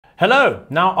Hello!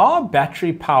 Now, are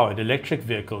battery-powered electric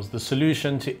vehicles the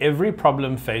solution to every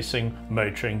problem facing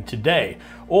motoring today?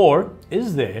 Or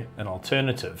is there an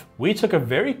alternative? We took a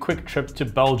very quick trip to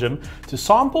Belgium to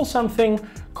sample something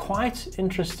quite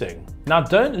interesting. Now,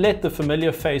 don't let the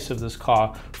familiar face of this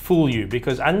car fool you,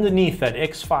 because underneath that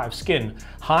X5 skin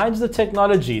hides the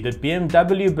technology that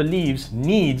BMW believes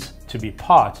needs to be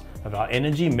part of our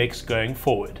energy mix going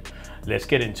forward. Let's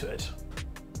get into it.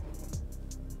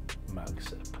 Mug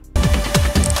sip.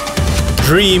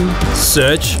 Dream,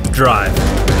 search, drive.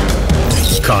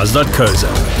 Cars.co.za.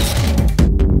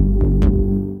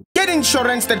 Get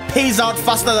insurance that pays out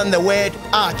faster than the word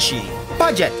Archie.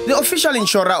 Budget, the official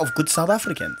insurer of good South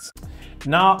Africans.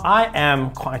 Now, I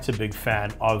am quite a big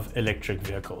fan of electric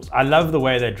vehicles. I love the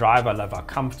way they drive. I love how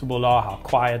comfortable they are, how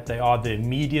quiet they are, the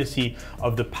immediacy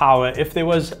of the power. If there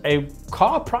was a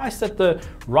car priced at the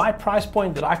right price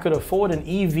point that I could afford an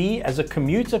EV as a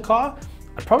commuter car,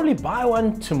 I'd probably buy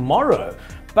one tomorrow.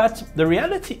 But the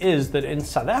reality is that in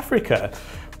South Africa,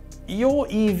 your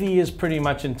EV is pretty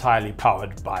much entirely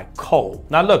powered by coal.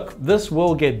 Now look, this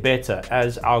will get better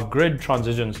as our grid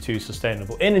transitions to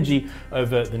sustainable energy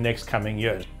over the next coming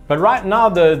years. But right now,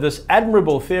 this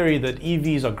admirable theory that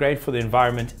EVs are great for the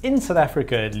environment, in South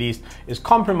Africa at least, is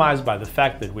compromised by the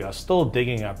fact that we are still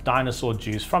digging up dinosaur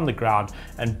juice from the ground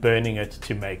and burning it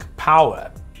to make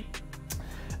power.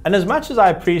 And as much as I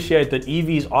appreciate that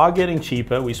EVs are getting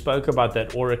cheaper, we spoke about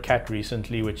that Aura Cat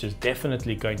recently, which is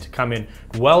definitely going to come in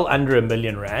well under R1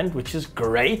 million, which is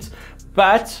great.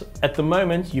 But at the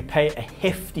moment, you pay a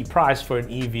hefty price for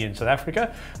an EV in South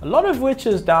Africa, a lot of which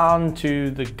is down to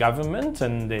the government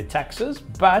and their taxes,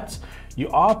 but you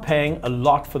are paying a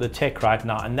lot for the tech right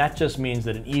now, and that just means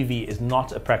that an EV is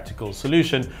not a practical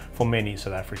solution for many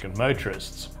South African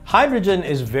motorists. Hydrogen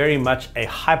is very much a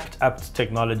hyped up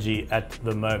technology at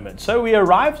the moment. So we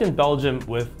arrived in Belgium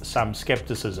with some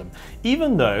skepticism,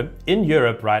 even though in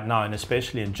Europe right now, and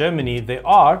especially in Germany, there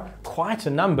are quite a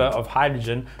number of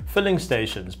hydrogen filling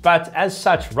stations. But as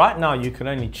such, right now you can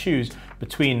only choose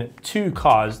between two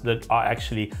cars that are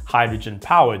actually hydrogen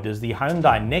powered. There's the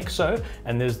Hyundai Nexo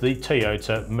and there's the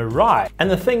Toyota Mirai.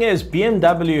 And the thing is,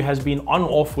 BMW has been on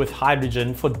off with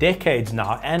hydrogen for decades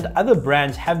now, and other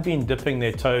brands have been dipping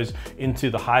their toes into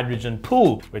the hydrogen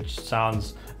pool, which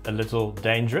sounds a little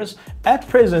dangerous. At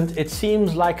present, it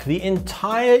seems like the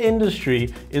entire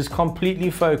industry is completely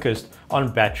focused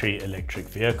on battery electric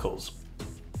vehicles.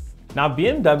 Now,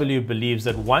 BMW believes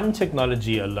that one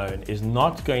technology alone is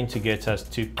not going to get us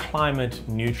to climate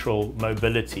neutral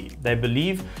mobility. They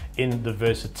believe in the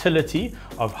versatility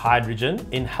of hydrogen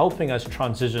in helping us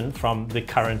transition from the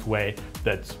current way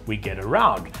that we get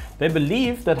around. They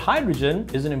believe that hydrogen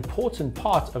is an important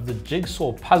part of the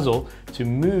jigsaw puzzle to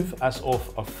move us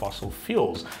off of fossil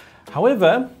fuels.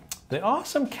 However, there are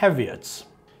some caveats.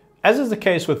 As is the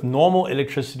case with normal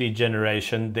electricity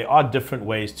generation, there are different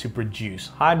ways to produce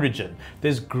hydrogen.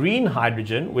 There's green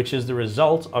hydrogen, which is the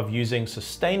result of using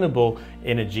sustainable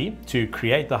energy to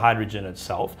create the hydrogen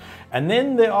itself. And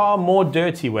then there are more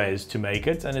dirty ways to make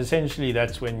it, and essentially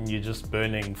that's when you're just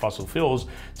burning fossil fuels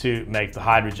to make the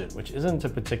hydrogen, which isn't a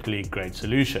particularly great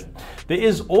solution. There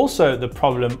is also the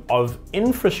problem of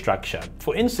infrastructure.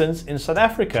 For instance, in South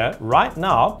Africa right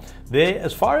now, there,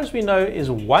 as far as we know, is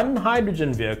one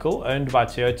hydrogen vehicle owned by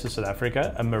Toyota South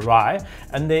Africa, a Mirai,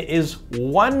 and there is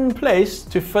one place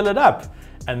to fill it up,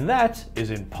 and that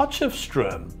is in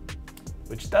Potchefstroom,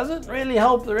 which doesn't really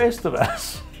help the rest of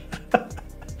us.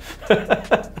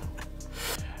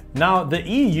 Now, the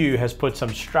EU has put some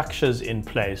structures in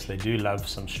place, they do love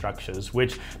some structures,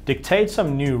 which dictate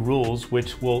some new rules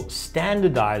which will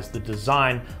standardize the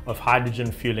design of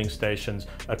hydrogen fueling stations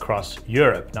across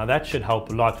Europe. Now, that should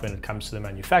help a lot when it comes to the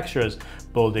manufacturers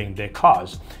building their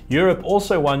cars. Europe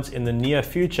also wants in the near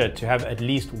future to have at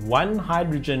least one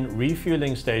hydrogen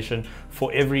refueling station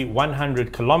for every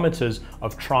 100 kilometers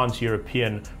of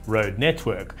trans-European road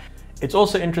network. It's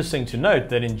also interesting to note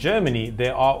that in Germany,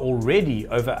 there are already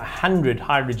over 100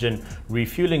 hydrogen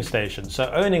refueling stations. So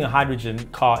owning a hydrogen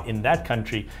car in that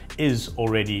country is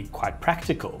already quite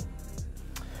practical.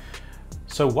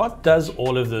 So what does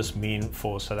all of this mean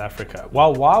for South Africa?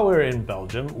 Well, while we were in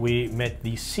Belgium, we met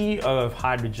the CEO of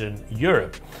Hydrogen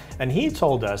Europe, and he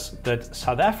told us that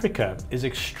South Africa is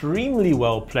extremely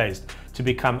well placed to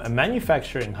become a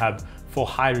manufacturing hub for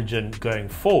hydrogen going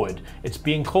forward. It's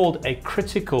being called a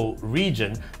critical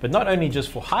region, but not only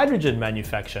just for hydrogen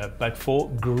manufacture, but for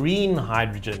green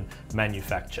hydrogen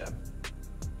manufacture.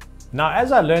 Now,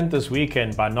 as I learned this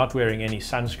weekend by not wearing any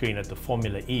sunscreen at the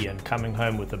Formula E and coming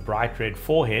home with a bright red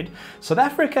forehead, South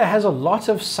Africa has a lot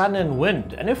of sun and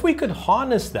wind. And if we could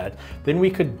harness that, then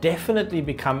we could definitely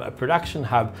become a production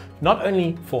hub, not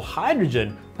only for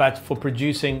hydrogen, but for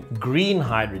producing green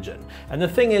hydrogen. And the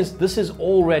thing is, this is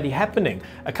already happening.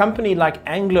 A company like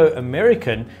Anglo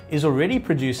American is already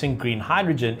producing green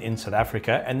hydrogen in South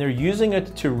Africa, and they're using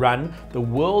it to run the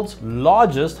world's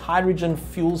largest hydrogen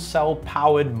fuel cell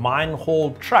powered mine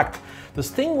haul truck.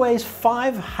 This thing weighs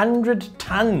 500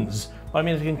 tons. Well, I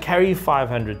mean, it can carry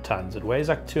 500 tons. It weighs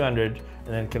like 200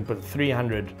 and then can put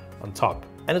 300 on top.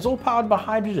 And it's all powered by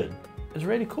hydrogen. It's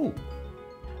really cool.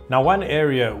 Now, one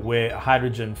area where a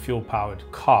hydrogen fuel-powered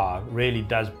car really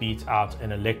does beat out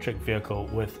an electric vehicle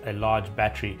with a large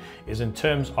battery is in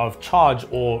terms of charge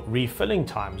or refilling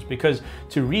times, because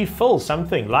to refill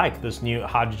something like this new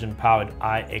hydrogen-powered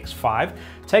iX5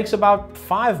 takes about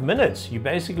 5 minutes. You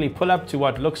basically pull up to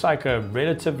what looks like a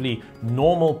relatively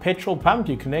normal petrol pump,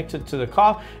 you connect it to the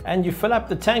car, and you fill up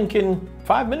the tank in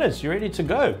 5 minutes. You're ready to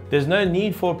go. There's no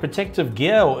need for protective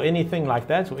gear or anything like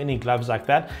that, or any gloves like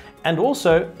that. And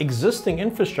also, existing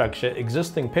infrastructure,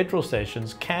 existing petrol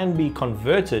stations can be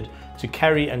converted to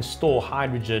carry and store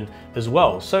hydrogen as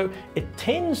well. So it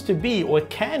tends to be, or it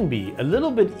can be, a little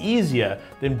bit easier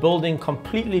than building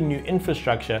completely new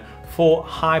infrastructure for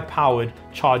high-powered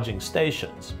charging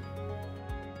stations.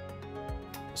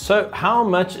 So how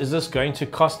much is this going to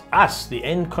cost us, the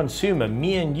end consumer,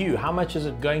 me and you? How much is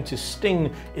it going to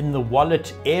sting in the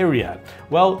wallet area?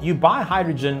 Well, you buy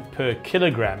hydrogen per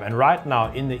kilogram, and right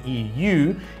now in the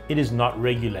EU, it is not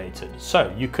regulated.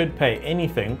 So you could pay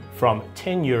anything from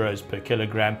 10 euros per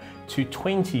kilogram to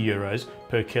 20 euros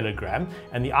per kilogram,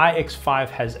 and the iX5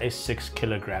 has a 6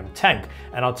 kilogram tank.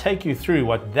 And I'll take you through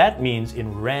what that means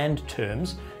in rand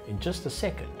terms in just a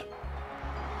second.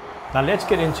 Now let's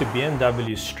get into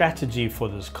BMW's strategy for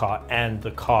this car and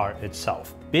the car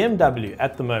itself. BMW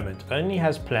at the moment only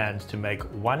has plans to make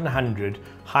 100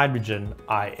 hydrogen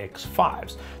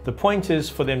iX5s. The point is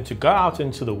for them to go out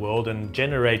into the world and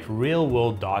generate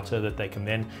real-world data that they can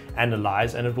then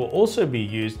analyze, and it will also be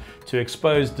used to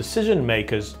expose decision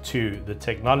makers to the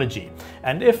technology.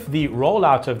 And if the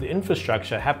rollout of the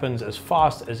infrastructure happens as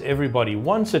fast as everybody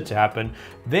wants it to happen,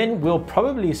 then we'll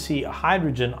probably see a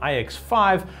hydrogen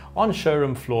iX5 on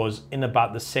showroom floors in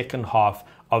about the second half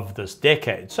of this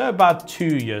decade, so about 2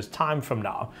 years time from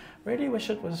now. Really wish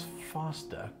it was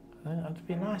faster. It'd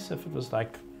be nice if it was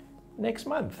like next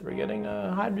month we're getting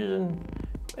a hydrogen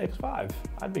X5.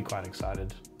 I'd be quite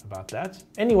excited about that.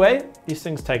 Anyway, these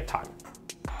things take time.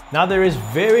 Now, there is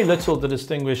very little to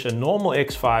distinguish a normal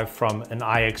X5 from an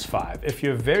iX5. If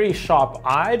you're very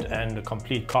sharp-eyed and a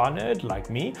complete car nerd like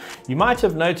me, you might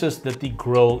have noticed that the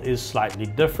grille is slightly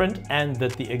different and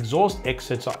that the exhaust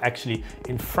exits are actually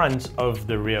in front of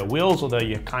the rear wheels, although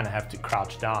you kind of have to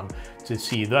crouch down to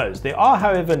see those. There are,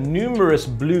 however, numerous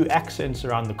blue accents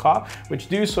around the car, which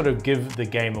do sort of give the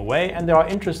game away, and there are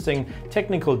interesting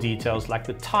technical details like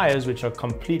the tires, which are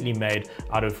completely made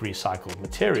out of recycled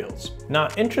materials. Now,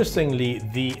 interestingly,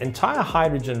 the entire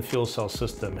hydrogen fuel cell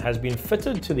system has been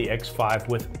fitted to the X5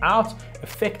 without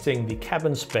affecting the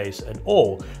cabin space at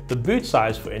all. The boot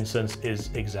size, for instance,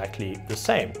 is exactly the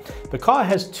same. The car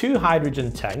has 2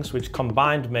 hydrogen tanks, which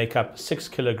combined make up 6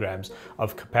 kilograms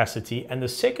of capacity, and the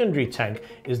secondary tank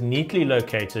is neatly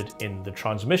located in the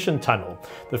transmission tunnel.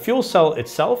 The fuel cell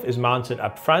itself is mounted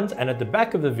up front, and at the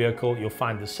back of the vehicle you'll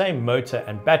find the same motor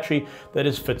and battery that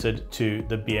is fitted to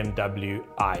the BMW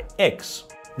iX.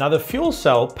 Now, the fuel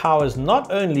cell powers not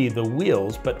only the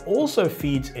wheels, but also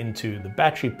feeds into the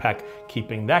battery pack,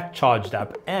 keeping that charged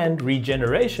up, and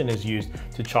regeneration is used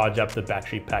to charge up the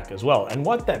battery pack as well. And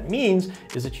what that means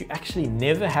is that you actually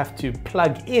never have to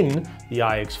plug in the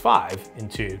iX5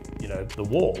 into, the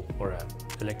wall or an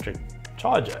electric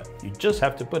charger. You just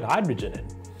have to put hydrogen in.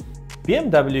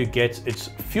 BMW gets its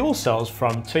fuel cells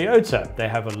from Toyota. They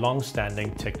have a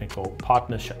long-standing technical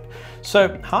partnership.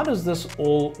 So how does this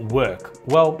all work?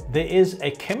 Well, there is a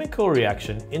chemical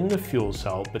reaction in the fuel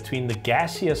cell between the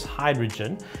gaseous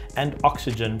hydrogen and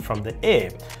oxygen from the air.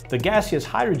 The gaseous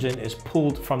hydrogen is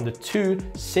pulled from the 2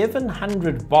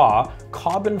 700 bar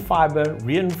carbon fiber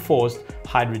reinforced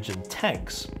hydrogen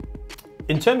tanks.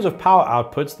 In terms of power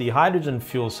outputs, the hydrogen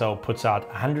fuel cell puts out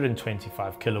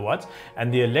 125 kilowatts and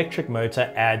the electric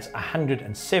motor adds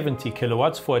 170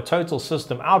 kilowatts for a total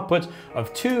system output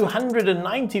of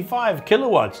 295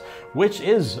 kilowatts, which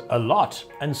is a lot.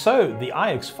 And so the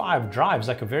iX5 drives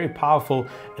like a very powerful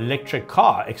electric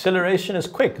car. Acceleration is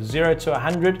quick, 0 to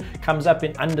 100 comes up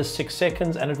in under 6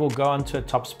 seconds, and it will go on to a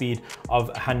top speed of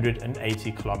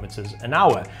 180 kilometers an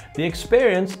hour. The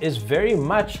experience is very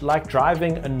much like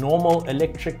driving a normal electric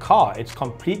car. It's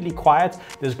completely quiet,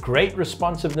 there's great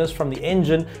responsiveness from the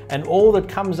engine, and all that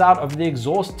comes out of the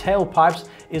exhaust tailpipes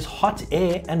is hot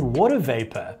air and water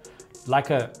vapor, like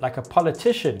a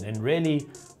politician in really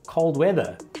cold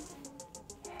weather.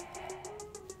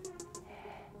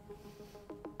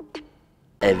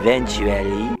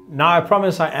 Eventually. Now, I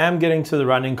promise I am getting to the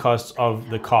running costs of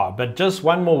the car, but just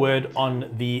one more word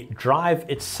on the drive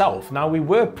itself. Now, we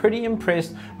were pretty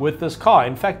impressed with this car.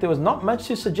 In fact, there was not much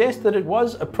to suggest that it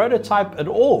was a prototype at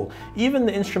all. Even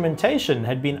the instrumentation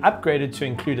had been upgraded to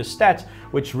include a stat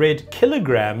which read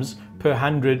kilograms per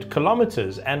 100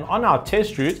 kilometers. And on our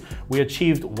test route, we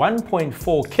achieved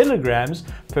 1.4 kilograms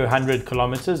per 100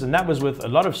 kilometers, and that was with a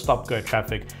lot of stop-go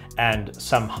traffic and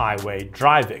some highway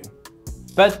driving.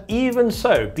 But even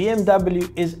so,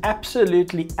 BMW is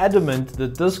absolutely adamant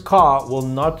that this car will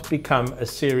not become a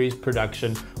series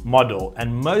production model,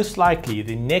 and most likely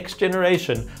the next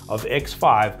generation of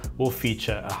X5 will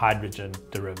feature a hydrogen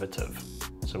derivative.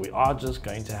 So we are just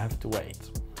going to have to wait.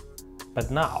 But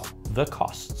now, the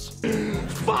costs.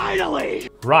 Finally!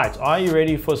 Right, are you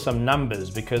ready for some numbers?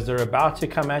 Because they're about to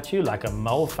come at you like a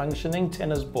malfunctioning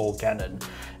tennis ball cannon.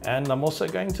 And I'm also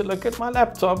going to look at my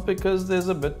laptop because there's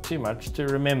a bit too much to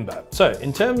remember. So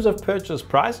in terms of purchase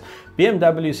price,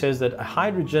 BMW says that a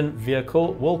hydrogen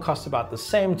vehicle will cost about the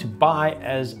same to buy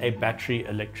as a battery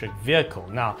electric vehicle.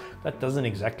 Now, that doesn't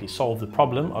exactly solve the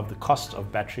problem of the cost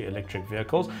of battery electric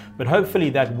vehicles, but hopefully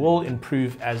that will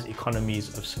improve as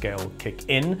economies of scale kick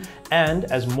in, and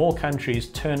as more countries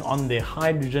turn on their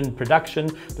hydrogen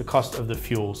production, the cost of the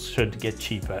fuel should get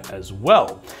cheaper as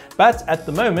well. But at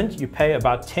the moment, you pay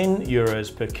about 10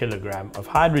 euros per kilogram of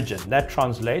hydrogen. That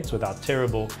translates, with our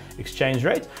terrible exchange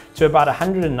rate, to about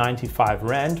 195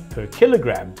 Rand per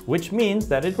kilogram, which means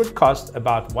that it would cost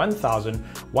about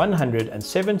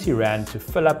 1,170 Rand to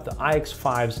fill up the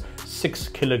iX5's 6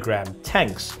 kilogram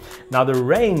tanks. Now, the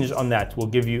range on that will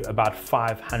give you about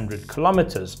 500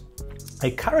 kilometers. A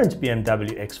current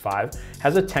BMW X5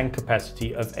 has a tank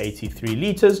capacity of 83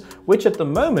 liters, which at the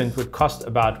moment would cost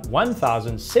about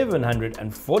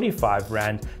 1,745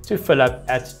 Rand to fill up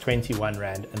at 21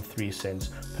 Rand and 3 cents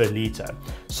per liter.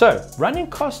 So running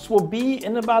costs will be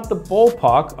in about the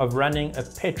ballpark of running a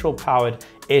petrol-powered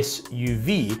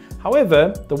SUV.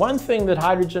 However, the one thing that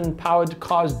hydrogen-powered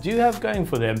cars do have going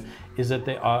for them is that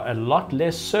there are a lot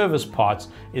less service parts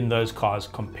in those cars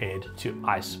compared to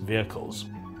ICE vehicles.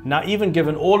 Now, even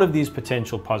given all of these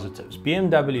potential positives,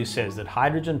 BMW says that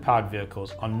hydrogen-powered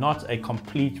vehicles are not a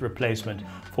complete replacement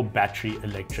for battery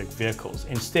electric vehicles.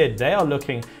 Instead, they are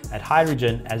looking at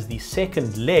hydrogen as the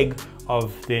second leg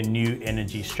of their new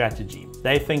energy strategy.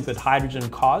 They think that hydrogen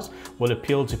cars will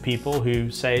appeal to people who,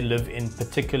 say, live in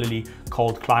particularly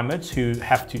cold climates, who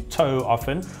have to tow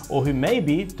often, or who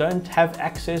maybe don't have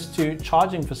access to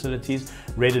charging facilities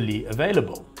readily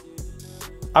available.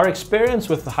 Our experience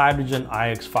with the hydrogen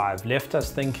iX5 left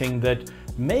us thinking that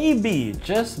maybe,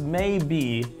 just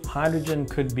maybe, hydrogen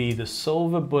could be the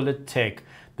silver bullet tech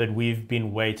that we've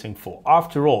been waiting for.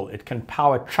 After all, it can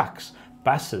power trucks,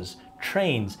 buses,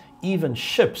 trains, even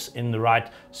ships in the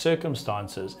right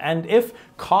circumstances. And if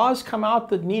cars come out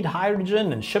that need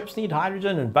hydrogen, and ships need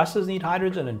hydrogen, and buses need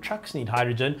hydrogen, and trucks need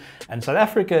hydrogen, and South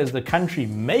Africa is the country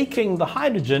making the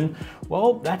hydrogen,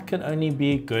 well, that can only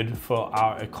be good for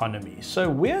our economy. So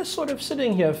we're sort of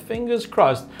sitting here, fingers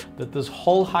crossed, that this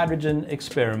whole hydrogen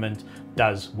experiment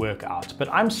does work out. But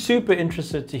I'm super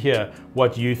interested to hear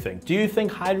what you think. Do you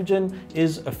think hydrogen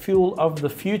is a fuel of the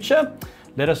future?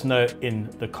 Let us know in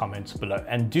the comments below,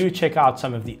 and do check out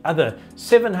some of the other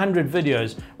 700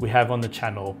 videos we have on the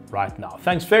channel right now.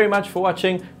 Thanks very much for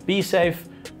watching. Be safe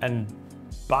and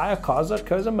buy a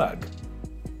Cars.co.za mug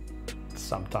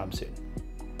sometime soon.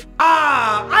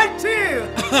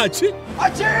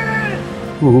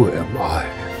 Who am I?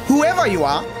 Whoever you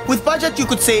are, with budget you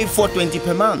could save $420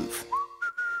 per month.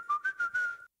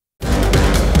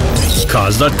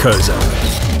 Cars.co.za.